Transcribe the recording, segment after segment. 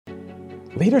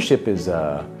Leadership is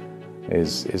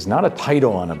not a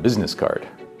title on a business card.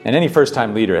 And any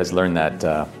first-time leader has learned that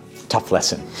tough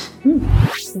lesson.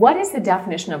 What is the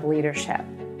definition of leadership?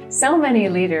 So many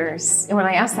leaders, and when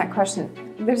I ask that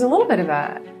question, there's a little bit of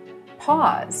a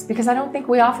pause because I don't think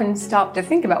we often stop to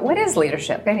think about what is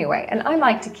leadership anyway. And I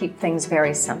like to keep things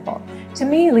very simple. To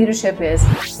me, leadership is...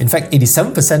 In fact,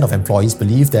 87% of employees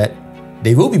believe that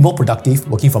they will be more productive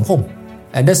working from home.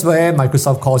 And that's where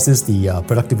Microsoft calls this the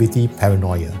productivity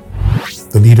paranoia.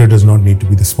 The leader does not need to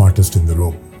be the smartest in the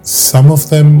room. Some of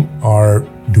them are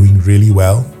doing really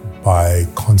well by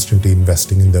constantly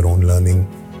investing in their own learning,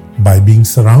 by being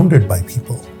surrounded by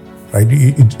people, right?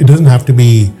 It doesn't have to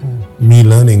be me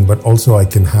learning, but also I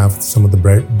can have some of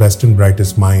the best and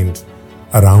brightest minds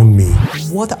around me.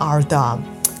 What are the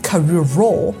career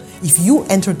role if you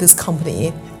enter this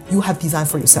company you have designed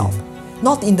for yourself?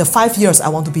 Not in the 5 years I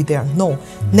want to be there. No,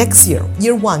 next year,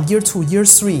 year 1, year 2, year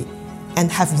 3,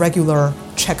 and have regular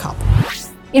checkup.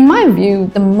 In my view,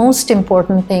 the most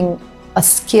important thing, a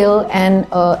skill and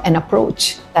an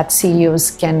approach that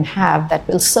CEOs can have that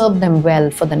will serve them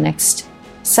well for the next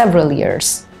several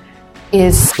years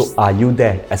is... So are you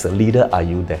there? As a leader, are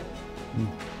you there?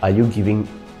 Are you giving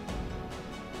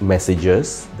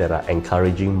messages that are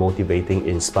encouraging, motivating,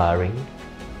 inspiring?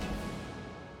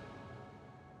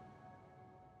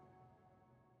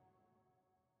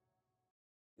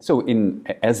 So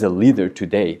as a leader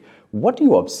today, what do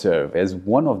you observe as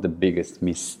one of the biggest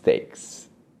mistakes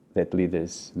that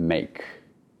leaders make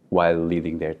while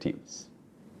leading their teams?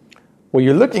 Well,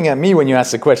 you're looking at me when you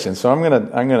ask the question, so I'm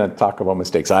gonna talk about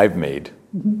mistakes I've made,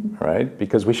 right?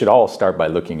 Because we should all start by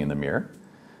looking in the mirror,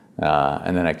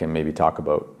 and then I can maybe talk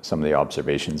about some of the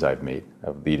observations I've made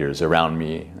of leaders around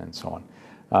me and so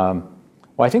on.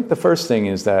 Well, I think the first thing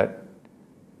is that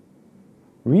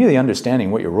really understanding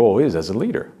what your role is as a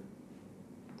leader.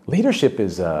 Leadership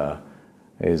is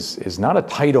not a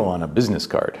title on a business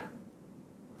card.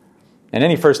 And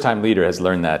any first-time leader has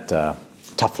learned that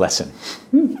tough lesson.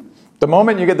 The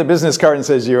moment you get the business card and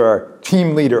says you're a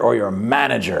team leader or you're a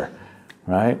manager,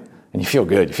 right? And you feel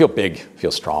good, you feel big, you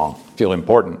feel strong, you feel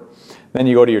important. Then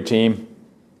you go to your team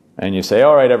and you say,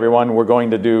 all right, everyone, we're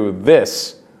going to do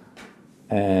this.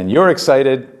 And you're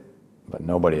excited, but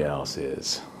nobody else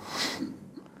is.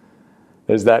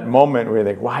 There's that moment where you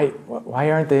think, why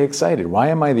aren't they excited? Why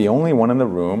am I the only one in the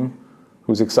room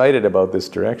who's excited about this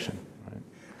direction? Right?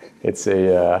 It's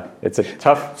a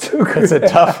tough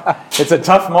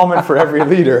moment for every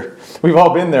leader. We've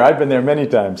all been there. I've been there many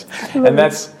times. And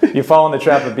you fall in the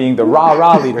trap of being the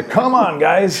rah-rah leader. Come on,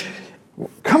 guys.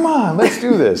 Come on, let's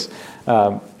do this.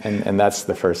 And that's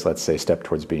the first, let's say, step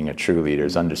towards being a true leader,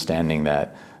 is understanding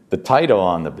that the title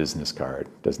on the business card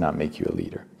does not make you a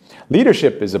leader.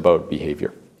 Leadership is about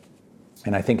behavior.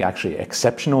 And I think actually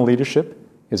exceptional leadership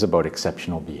is about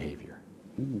exceptional behavior.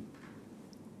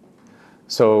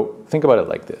 So think about it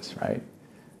like this, right?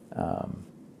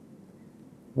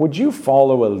 Would you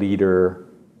follow a leader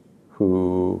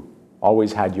who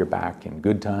always had your back in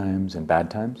good times and bad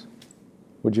times?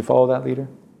 Would you follow that leader?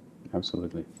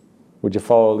 Absolutely. Would you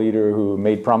follow a leader who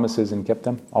made promises and kept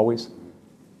them always?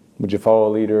 Would you follow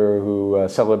a leader who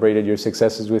celebrated your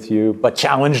successes with you, but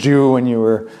challenged you when you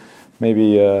were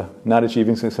maybe not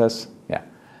achieving success? Yeah,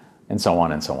 and so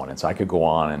on and so on. And so I could go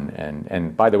on,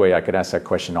 and by the way, I could ask that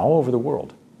question all over the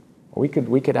world. We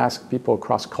could ask people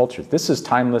across cultures. This is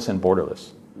timeless and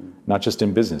borderless, not just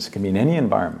in business. It can be in any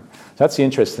environment. So that's the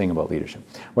interesting thing about leadership.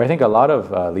 Where I think a lot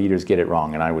of leaders get it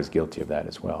wrong, and I was guilty of that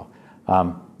as well.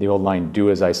 The old line,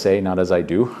 do as I say, not as I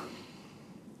do.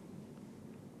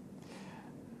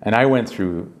 And I went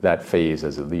through that phase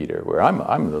as a leader, where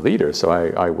I'm the leader, so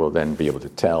I will then be able to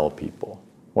tell people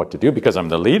what to do because I'm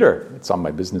the leader. It's on my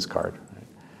business card.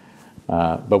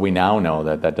 Right? But we now know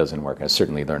that that doesn't work. I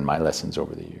certainly learned my lessons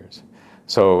over the years.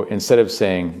 So instead of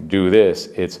saying, do this,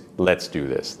 it's let's do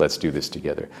this. Let's do this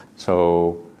together.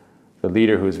 So the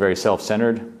leader who is very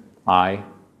self-centered, I,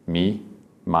 me,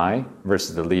 my,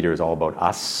 versus the leader is all about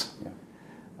us. Yeah.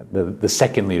 The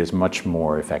second leader is much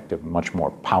more effective, much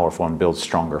more powerful, and builds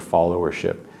stronger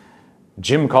followership.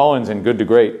 Jim Collins in Good to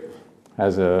Great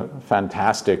has a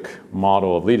fantastic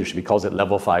model of leadership. He calls it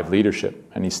level 5 leadership.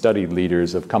 And he studied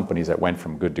leaders of companies that went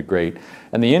from good to great.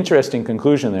 And the interesting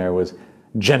conclusion there was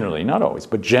generally, not always,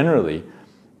 but generally,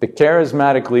 the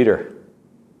charismatic leader,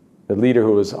 the leader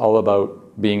who was all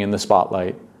about being in the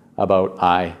spotlight, about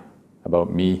I,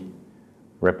 about me,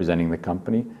 representing the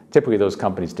company, typically those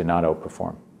companies did not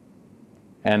outperform.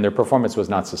 And their performance was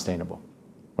not sustainable.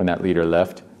 When that leader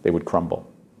left, they would crumble.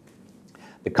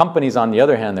 The companies, on the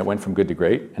other hand, that went from good to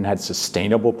great and had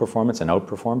sustainable performance and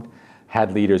outperformed,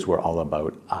 had leaders who were all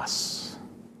about us.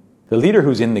 The leader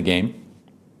who's in the game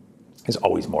is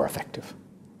always more effective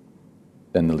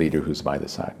than the leader who's by the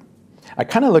side. I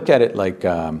kind of look at it like,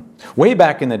 way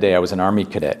back in the day, I was an Army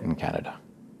cadet in Canada.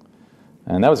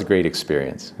 And that was a great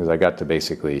experience because I got to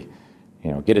basically,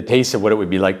 get a taste of what it would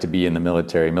be like to be in the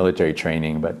military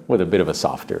training, but with a bit of a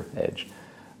softer edge.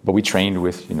 But we trained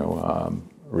with,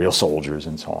 real soldiers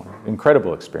and so on.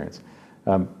 Incredible experience.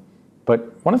 But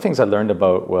one of the things I learned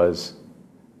about was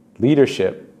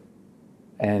leadership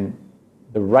and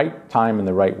the right time and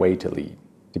the right way to lead,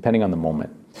 depending on the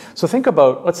moment. So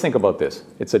let's think about this.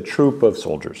 It's a troop of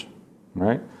soldiers,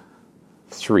 right?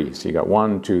 3. So you got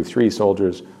 1, 2, 3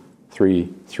 soldiers,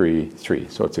 3, 3, 3.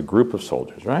 So it's a group of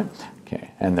soldiers, right?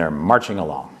 Okay, and they're marching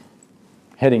along,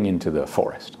 heading into the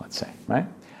forest, let's say, right?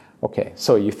 Okay,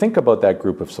 so you think about that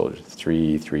group of soldiers,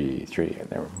 3, 3, 3, and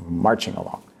they're marching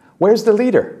along. Where's the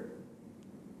leader?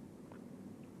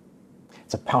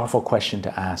 It's a powerful question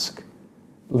to ask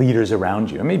leaders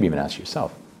around you, and maybe even ask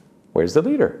yourself. Where's the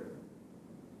leader?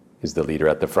 Is the leader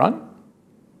at the front?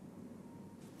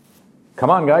 Come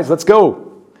on, guys, let's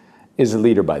go. Is the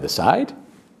leader by the side?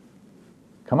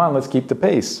 Come on, let's keep the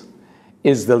pace.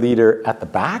 Is the leader at the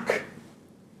back?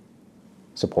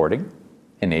 Supporting,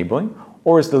 enabling?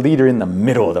 Or is the leader in the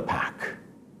middle of the pack?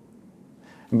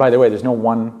 And by the way, there's no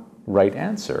one right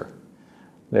answer.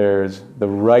 There's the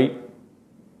right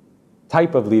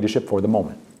type of leadership for the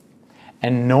moment.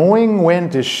 And knowing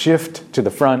when to shift to the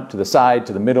front, to the side,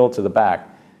 to the middle, to the back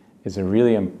is a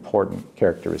really important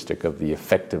characteristic of the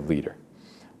effective leader.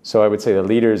 So I would say the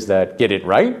leaders that get it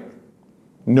right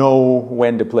know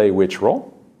when to play which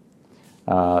role.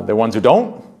 The ones who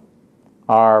don't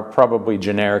are probably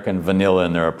generic and vanilla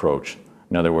in their approach.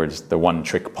 In other words, the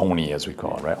one-trick pony, as we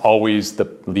call it, right? Always the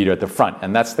leader at the front.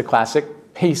 And that's the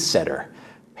classic pace setter,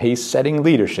 pace-setting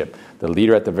leadership. The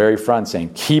leader at the very front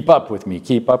saying, keep up with me,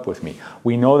 keep up with me.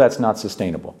 We know that's not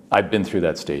sustainable. I've been through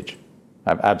that stage.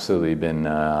 I've absolutely been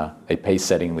a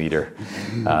pace-setting leader.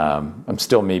 I'm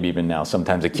still maybe even now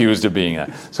sometimes accused of being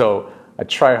that. So I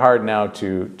try hard now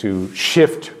to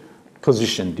shift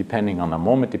position depending on the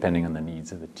moment, depending on the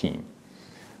needs of the team.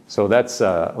 So that's,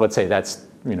 let's say that's,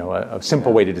 a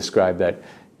simple way to describe that,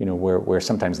 where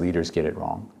sometimes leaders get it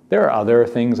wrong. There are other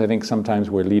things, I think, sometimes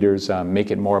where leaders make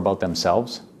it more about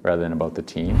themselves rather than about the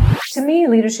team. To me,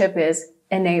 leadership is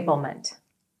enablement.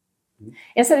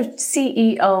 Instead of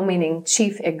CEO meaning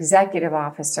Chief Executive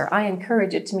Officer, I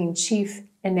encourage it to mean Chief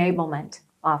Enablement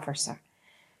Officer.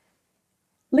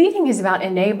 Leading is about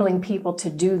enabling people to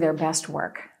do their best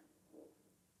work.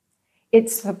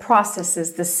 It's the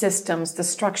processes, the systems, the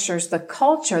structures, the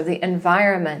culture, the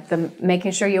environment, the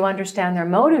making sure you understand their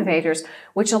motivators,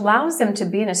 which allows them to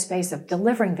be in a space of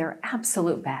delivering their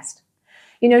absolute best.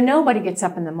 Nobody gets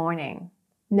up in the morning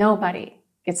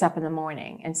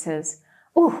and says,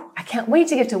 "Ooh, I can't wait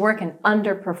to get to work and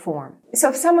underperform." So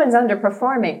if someone's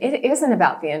underperforming, it isn't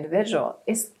about the individual.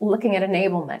 It's looking at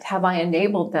enablement. Have I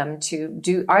enabled them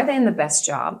are they in the best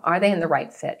job? Are they in the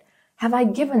right fit? Have I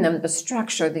given them the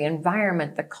structure, the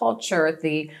environment, the culture,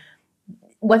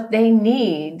 what they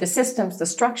need, the systems, the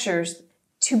structures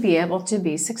to be able to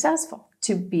be successful,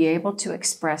 to be able to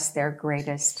express their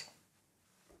greatest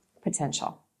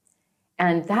potential?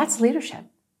 And that's leadership.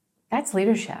 That's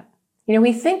leadership.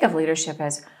 We think of leadership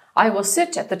as, I will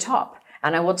sit at the top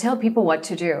and I will tell people what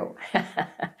to do.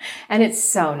 And it's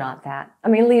so not that.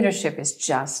 Leadership is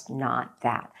just not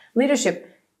that. Leadership,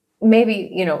 maybe,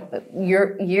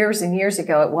 years and years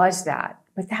ago it was that,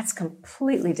 but that's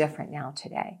completely different now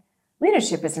today.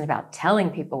 Leadership isn't about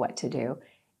telling people what to do.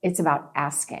 It's about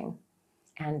asking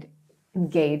and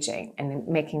engaging and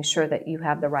making sure that you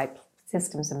have the right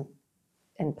systems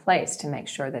in place to make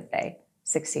sure that they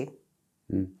succeed.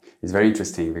 It's very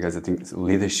interesting because I think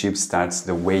leadership starts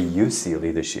the way you see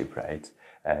leadership, right?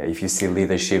 If you see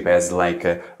leadership as like,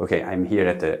 okay, I'm here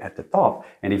at the top,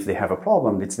 and if they have a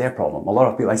problem, it's their problem.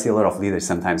 I see a lot of leaders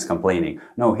sometimes complaining,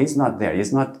 no, he's not there,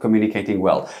 he's not communicating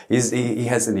well, he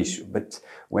has an issue. But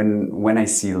when I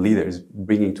see leaders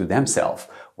bringing to themselves,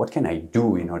 what can I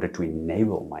do in order to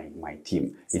enable my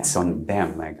team? Exactly. It's on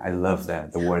them. I love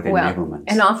the word enablement.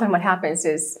 And often what happens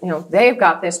is, they've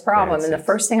got this problem, and the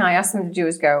first thing I ask them to do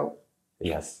is go,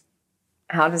 yes.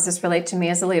 How does this relate to me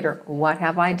as a leader? What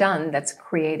have I done that's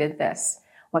created this?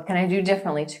 What can I do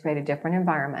differently to create a different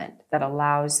environment that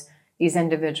allows these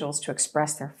individuals to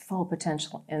express their full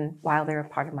potential while they're a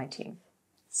part of my team?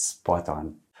 Spot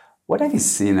on. What have you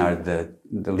seen are the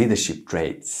leadership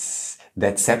traits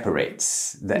that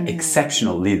separates the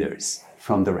exceptional leaders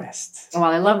from the rest? Well,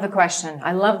 I love the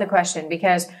question.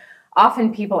 Because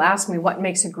often people ask me what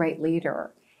makes a great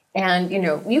leader. And,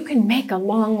 you can make a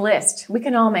long list. We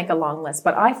can all make a long list,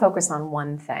 but I focus on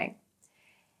one thing.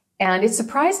 And it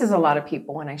surprises a lot of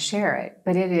people when I share it,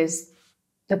 but it is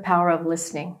the power of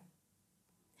listening.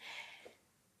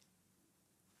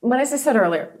 But as I said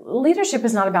earlier, leadership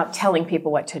is not about telling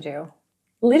people what to do.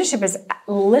 Leadership is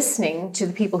listening to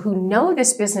the people who know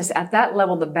this business at that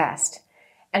level the best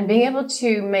and being able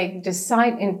to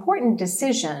decide important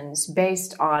decisions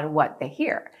based on what they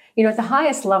hear. At the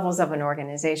highest levels of an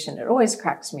organization, it always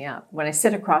cracks me up when I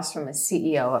sit across from a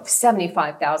CEO of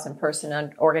 75,000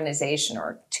 person organization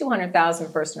or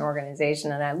 200,000 person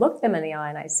organization, and I look them in the eye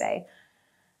and I say,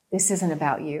 this isn't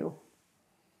about you.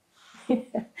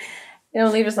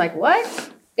 Leaders like,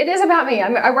 what? It is about me.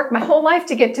 I worked my whole life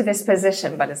to get to this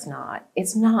position, but it's not.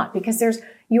 It's not, because say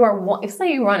you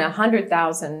run a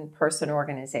 100,000 person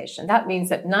organization. That means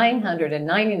that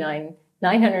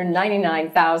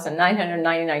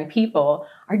 999,999 people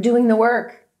are doing the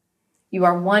work. You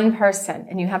are one person,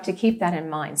 and you have to keep that in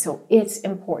mind. So it's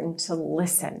important to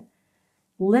listen.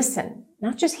 Listen,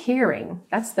 not just hearing.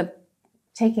 That's the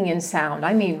taking in sound.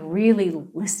 I mean really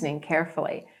listening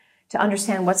carefully to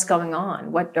understand what's going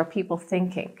on. What are people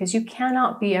thinking? Because you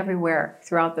cannot be everywhere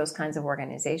throughout those kinds of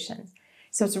organizations.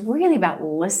 So it's really about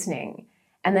listening,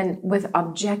 and then with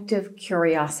objective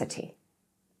curiosity.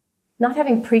 Not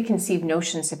having preconceived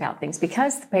notions about things,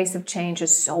 because the pace of change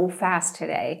is so fast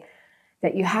today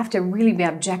that you have to really be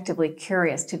objectively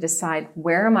curious to decide,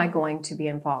 where am I going to be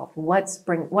involved? What's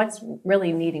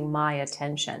really needing my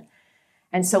attention?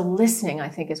 And so listening, I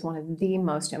think, is one of the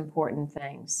most important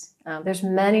things. There's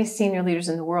many senior leaders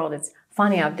in the world. It's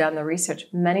funny, I've done the research.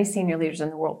 Many senior leaders in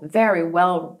the world, very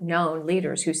well-known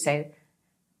leaders, who say,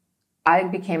 I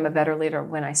became a better leader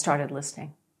when I started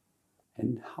listening.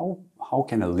 And how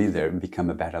can a leader become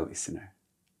a better listener?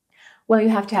 Well, you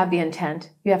have to have the intent.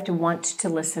 You have to want to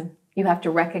listen. You have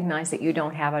to recognize that you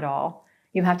don't have it all.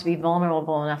 You have to be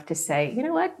vulnerable enough to say, you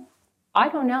know what? I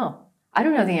don't know. I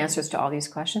don't know the answers to all these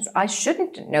questions. I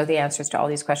shouldn't know the answers to all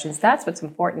these questions. That's what's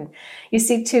important. You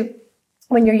see,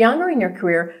 when you're younger in your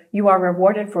career, you are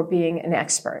rewarded for being an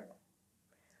expert.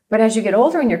 But as you get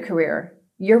older in your career,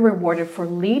 you're rewarded for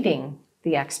leading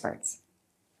the experts.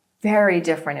 Very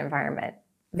different environment,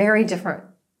 very different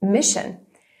mission.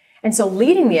 And so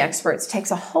leading the experts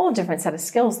takes a whole different set of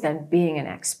skills than being an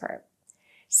expert.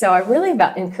 So I really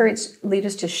encourage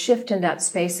leaders to shift in that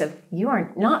space of, you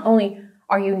are not only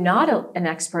are you not an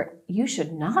expert, you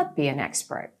should not be an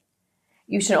expert.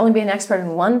 You should only be an expert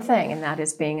in one thing, and that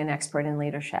is being an expert in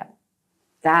leadership.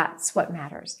 That's what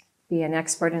matters. Be an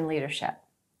expert in leadership.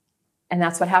 And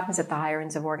that's what happens at the higher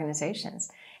ends of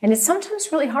organizations. And it's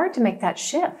sometimes really hard to make that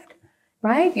shift,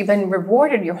 right? You've been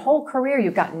rewarded your whole career.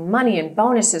 You've gotten money and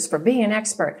bonuses for being an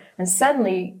expert, and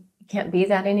suddenly you can't be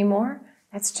that anymore.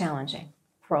 That's challenging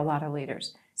for a lot of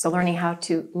leaders. So learning how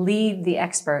to lead the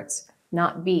experts,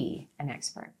 not be an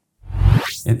expert.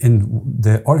 In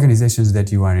the organizations that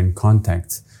you are in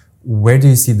contact, where do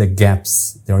you see the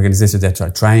gaps, the organizations that are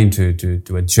trying to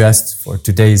adjust for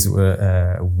today's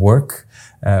work?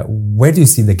 Where do you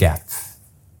see the gap?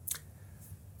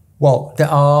 Well, there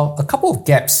are a couple of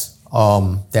gaps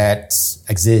that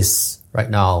exist right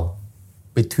now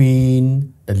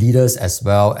between the leaders as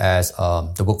well as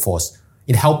the workforce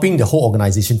in helping the whole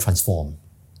organization transform.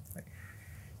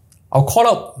 I'll call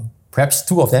out perhaps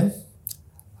two of them.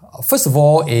 First of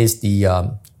all is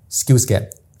the skills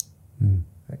gap.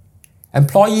 Right?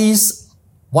 Employees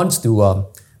want to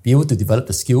be able to develop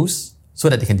the skills so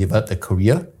that they can develop their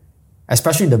career,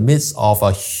 especially in the midst of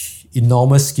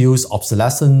enormous skills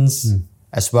obsolescence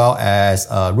as well as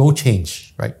role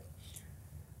change, right?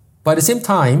 But at the same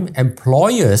time,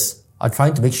 employers are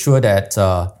trying to make sure that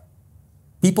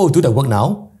people do their work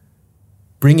now,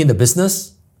 bring in the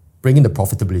business, bring in the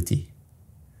profitability.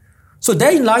 So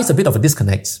therein lies a bit of a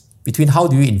disconnect between how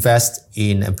do you invest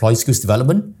in employee skills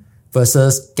development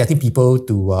versus getting people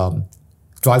to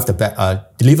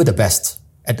deliver the best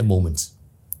at the moment.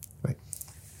 Right?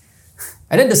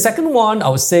 And then the second one I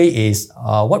would say is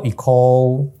what we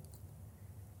call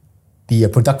the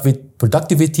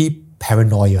productivity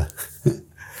paranoia.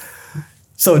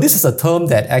 So this is a term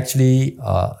that actually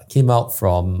came out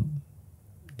from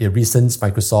the recent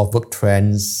Microsoft Work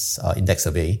Trends Index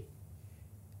survey.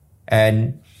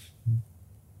 And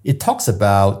it talks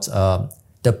about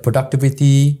the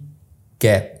productivity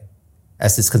gap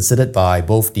as is considered by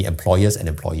both the employers and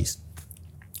employees.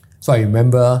 So I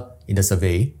remember in the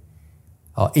survey,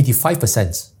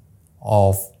 85%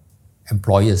 of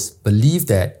employers believe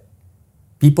that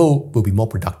people will be more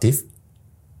productive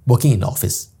working in the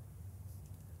office.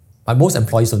 But most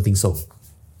employees don't think so.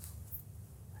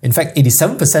 In fact,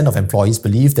 87% of employees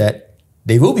believe that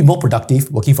they will be more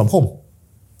productive working from home.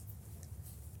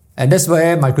 And that's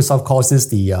where Microsoft calls this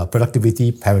the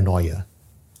productivity paranoia.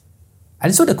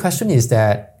 And so the question is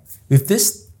that with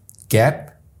this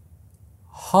gap,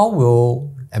 how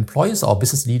will employers or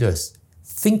business leaders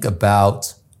think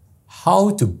about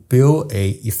how to build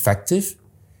a effective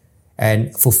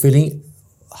and fulfilling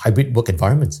hybrid work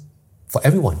environment for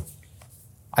everyone?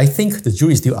 I think the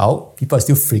jury is still out. People are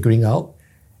still figuring out.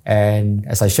 And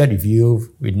as I shared with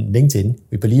you in LinkedIn,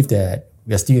 we believe that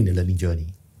we are still in the learning journey.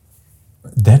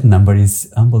 That number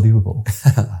is unbelievable.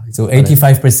 So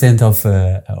 85%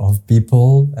 of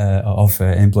people,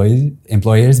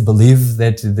 employers believe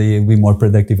that they will be more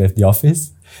productive at the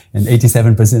office, and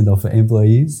 87% of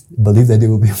employees believe that they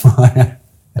will be more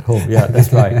at home. Yeah,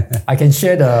 that's right. I can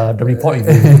share the report with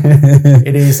you.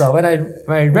 It is when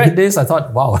I read this, I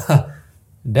thought, wow,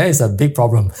 there is a big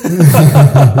problem.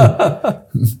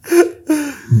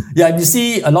 Yeah, and you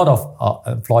see a lot of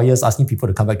employers asking people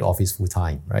to come back to office full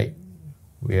time, right?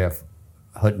 We have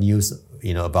heard news,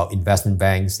 about investment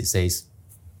banks. It says,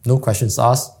 no questions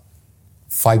asked,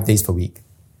 5 days per week.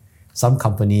 Some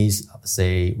companies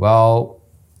say,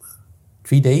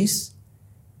 3 days,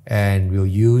 and we'll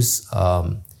use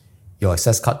your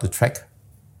access card to track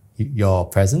your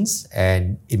presence,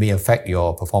 and it may affect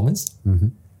your performance. Mm-hmm.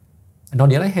 And on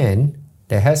the other hand,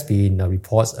 there has been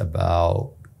reports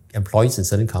about employees in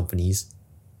certain companies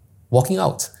walking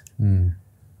out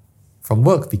from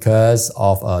work because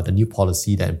of the new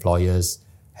policy that employers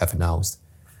have announced.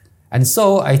 And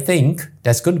so I think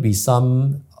there's going to be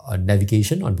some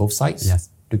navigation on both sides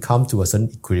to come to a certain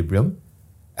equilibrium.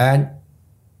 And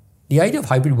the idea of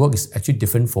hybrid work is actually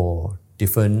different for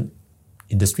different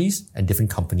industries and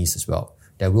different companies as well.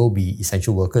 There will be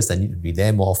essential workers that need to be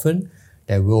there more often.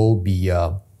 There will be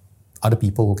other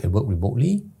people who can work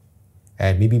remotely,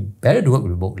 and maybe better to work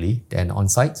remotely than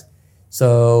on-site.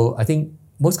 So I think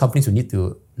most companies will need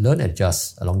to learn and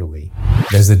adjust along the way.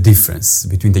 There's a difference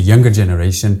between the younger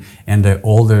generation and the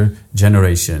older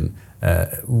generation. How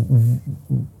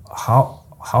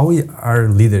are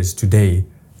leaders today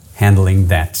handling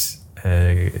that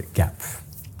gap?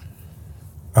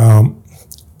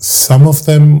 Some of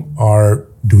them are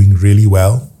doing really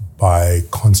well by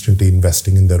constantly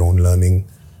investing in their own learning,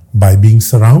 by being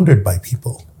surrounded by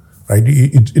people, right?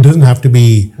 It doesn't have to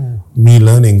be me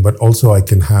learning, but also I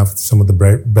can have some of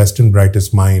the best and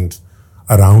brightest minds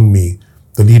around me.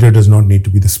 The leader does not need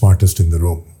to be the smartest in the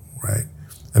room, right?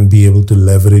 And be able to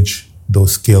leverage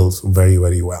those skills very,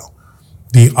 very well.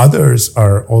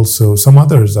 Some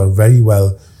others are very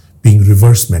well being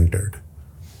reverse mentored.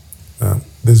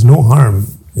 There's no harm,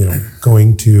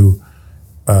 going to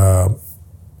a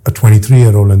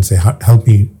 23-year-old and say, help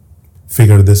me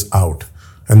figure this out.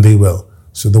 And they will.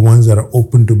 So the ones that are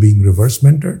open to being reverse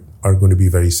mentored are going to be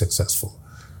very successful.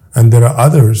 And there are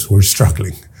others who are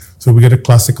struggling. So we get a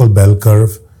classical bell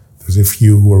curve. There's a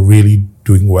few who are really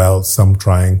doing well, some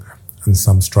trying and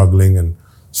some struggling. And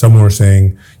some who are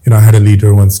saying, I had a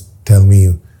leader once tell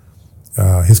me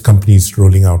his company's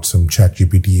rolling out some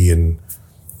ChatGPT and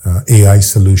AI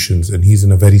solutions, and he's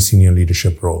in a very senior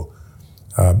leadership role.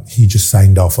 He just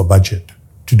signed off a budget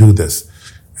to do this.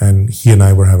 And he and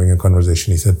I were having a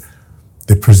conversation. He said,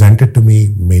 they presented to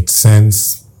me, made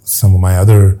sense. Some of my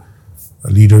other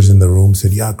leaders in the room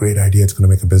said, yeah, great idea. It's going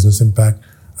to make a business impact.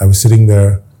 I was sitting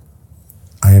there.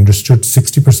 I understood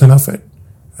 60% of it,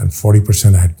 and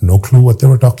 40% I had no clue what they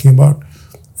were talking about.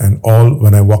 And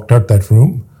when I walked out that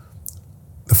room,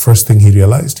 the first thing he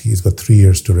realized, he's got 3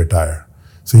 years to retire.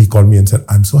 So he called me and said,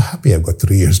 I'm so happy I've got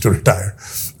 3 years to retire.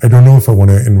 I don't know if I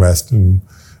want to invest. And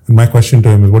my question to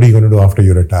him is, what are you going to do after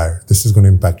you retire? This is going to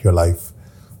impact your life.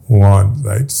 Move on,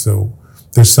 right? So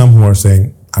there's some who are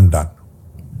saying, I'm done.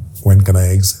 When can I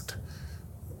exit?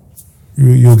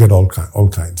 You'll get all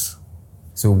kinds.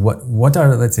 So what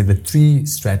are, let's say, the 3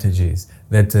 strategies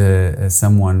that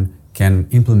someone can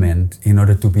implement in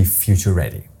order to be future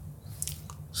ready?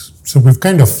 So we've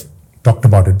kind of talked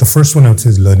about it. The first one I would say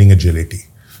is learning agility.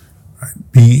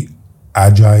 Right? Be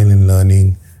agile in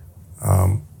learning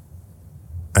and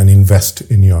invest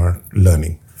in your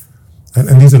learning.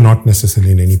 And these are not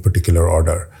necessarily in any particular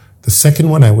order. The second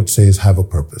one I would say is have a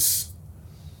purpose.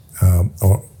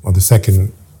 Or the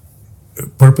second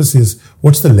purpose is,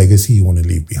 what's the legacy you want to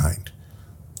leave behind?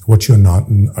 What's your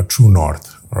a true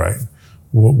north, right?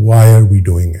 Why are we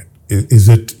doing it? Is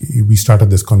it, we started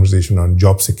this conversation on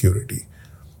job security.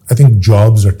 I think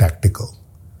jobs are tactical.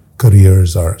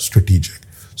 Careers are strategic.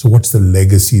 So what's the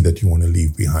legacy that you want to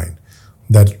leave behind?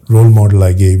 That role model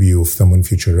I gave you of someone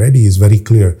future ready is very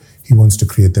clear. He wants to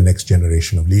create the next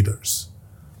generation of leaders.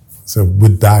 So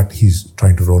with that, he's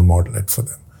trying to role model it for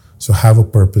them. So have a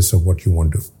purpose of what you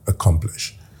want to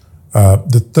accomplish.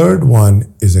 The third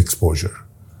one is exposure.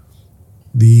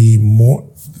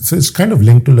 So it's kind of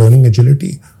linked to learning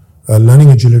agility. Learning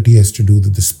agility has to do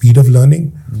with the speed of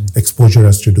learning. Exposure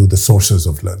has to do with the sources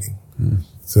of learning.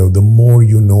 So the more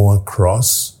you know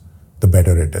across, the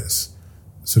better it is.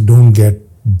 So don't get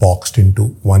boxed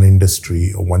into one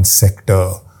industry or one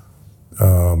sector.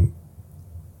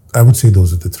 I would say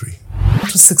those are the three.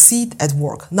 To succeed at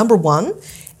work, number one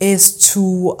is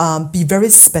to be very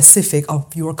specific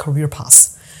of your career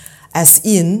path. As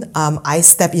in, I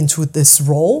step into this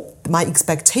role, my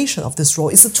expectation of this role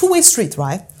is a two-way street,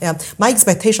 right? My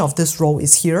expectation of this role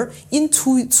is here. In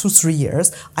 2 to 3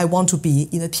 years, I want to be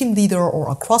in a team leader or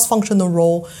a cross-functional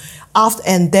role.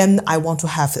 And then I want to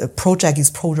have a project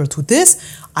exposure to this.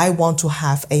 I want to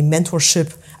have a mentor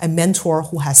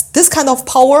who has this kind of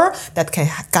power that can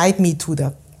guide me to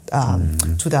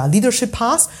the leadership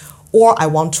path. Or I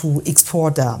want to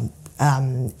explore the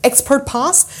expert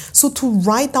path. So to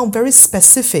write down very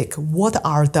specific what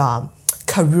are the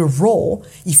career role.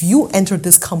 If you enter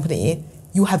this company,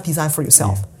 you have designed for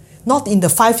yourself. Not in the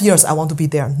 5 years I want to be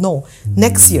there. No,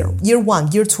 next year, year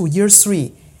 1, year 2, year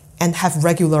 3, and have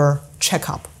regular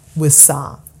checkup with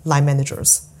line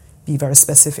managers. Be very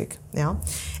specific. Yeah,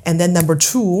 and then number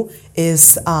 2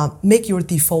 is make your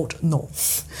default no.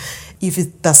 If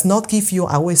it does not give you,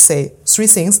 I always say 3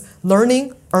 things: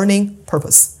 learning, earning,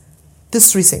 purpose.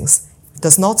 These 3 things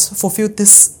does not fulfill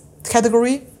this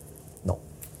category, no.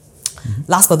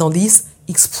 Last but not least,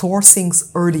 explore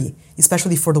things early,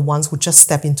 especially for the ones who just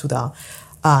step into the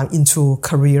into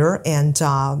career. And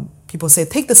people say,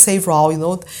 take the safe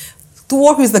route, to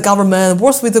work with the government,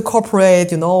 work with the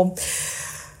corporate,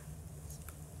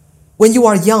 When you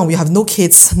are young, you have no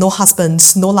kids, no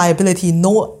husband, no liability,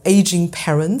 no aging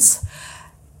parents.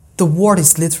 The world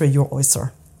is literally your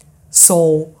oyster.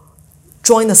 So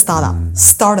join a startup,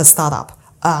 start a startup,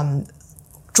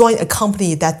 join a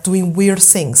company that's doing weird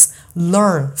things,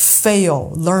 learn,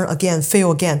 fail, learn again, fail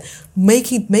again.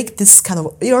 Make this kind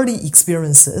of early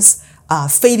experiences,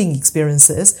 failing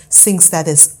experiences, things that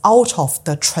is out of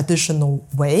the traditional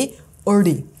way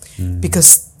early.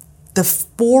 Because the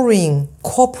boring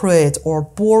corporate or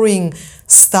boring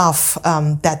stuff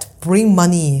that bring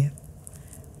money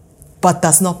but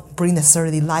does not bring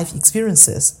necessarily life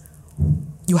experiences,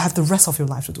 you have the rest of your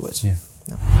life to do it. Yeah.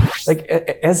 Like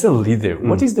as a leader,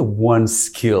 what is the one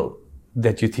skill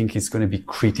that you think is going to be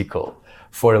critical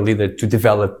for a leader to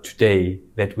develop today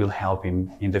that will help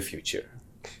him in the future?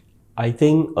 I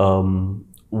think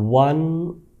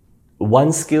one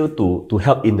skill to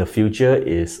help in the future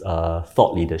is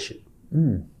thought leadership.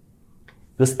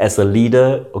 Because as a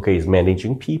leader, it's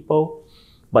managing people.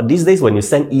 But these days when you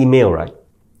send email, right,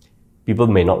 people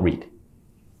may not read.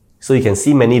 So you can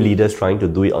see many leaders trying to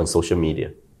do it on social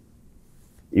media.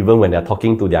 Even when they're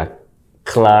talking to their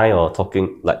client or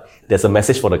there's a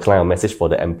message for the client or message for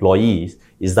the employees,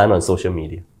 it's done on social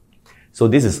media. So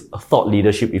this is a thought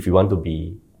leadership if you want to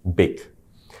be big.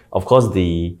 Of course,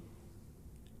 the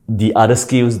other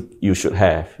skills you should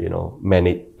have,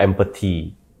 manage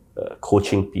empathy,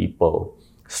 coaching people,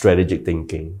 strategic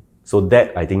thinking. So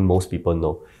that I think most people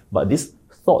know. But this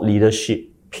thought leadership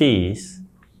piece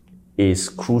is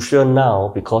crucial now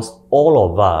because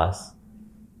all of us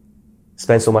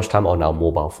spend so much time on our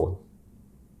mobile phone,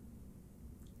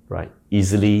 right?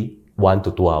 Easily 1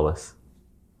 to 2 hours.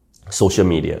 Social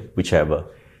media, whichever,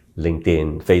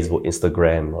 LinkedIn, Facebook,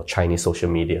 Instagram, or Chinese social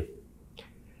media.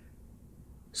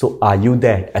 So are you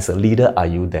there? As a leader, are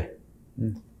you there?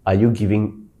 Are you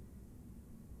giving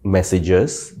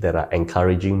messages that are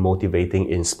encouraging, motivating,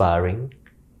 inspiring?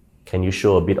 Can you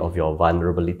show a bit of your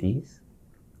vulnerabilities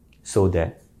so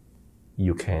that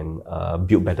you can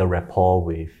build better rapport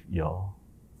with your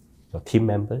team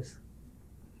members?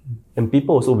 And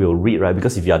people also will read, right?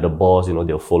 Because if you are the boss,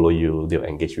 they'll follow you, they'll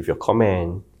engage with your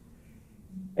comment.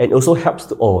 And it also helps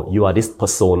to, you are this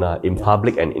persona in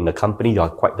public and in the company, you are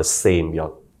quite the same,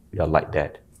 you're like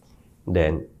that.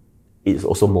 Then it's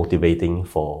also motivating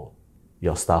for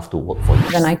your staff to work for you.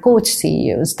 When I coach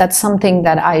CEOs, that's something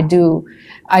that I do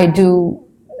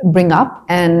bring up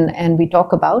and we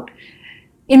talk about.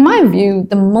 In my view,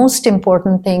 the most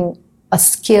important thing, a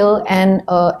skill and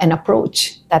an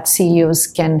approach that CEOs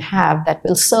can have that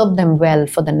will serve them well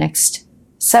for the next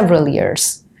several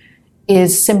years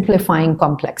is simplifying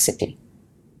complexity.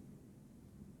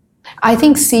 I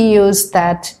think CEOs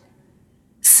that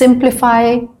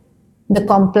simplify the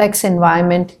complex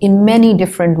environment in many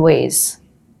different ways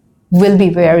will be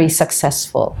very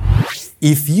successful.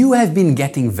 If you have been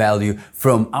getting value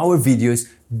from our videos,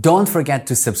 don't forget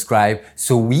to subscribe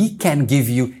so we can give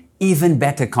you even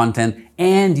better content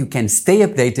and you can stay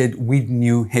updated with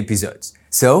new episodes.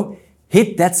 So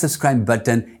hit that subscribe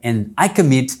button and I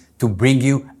commit to bring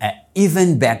you an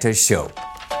even better show.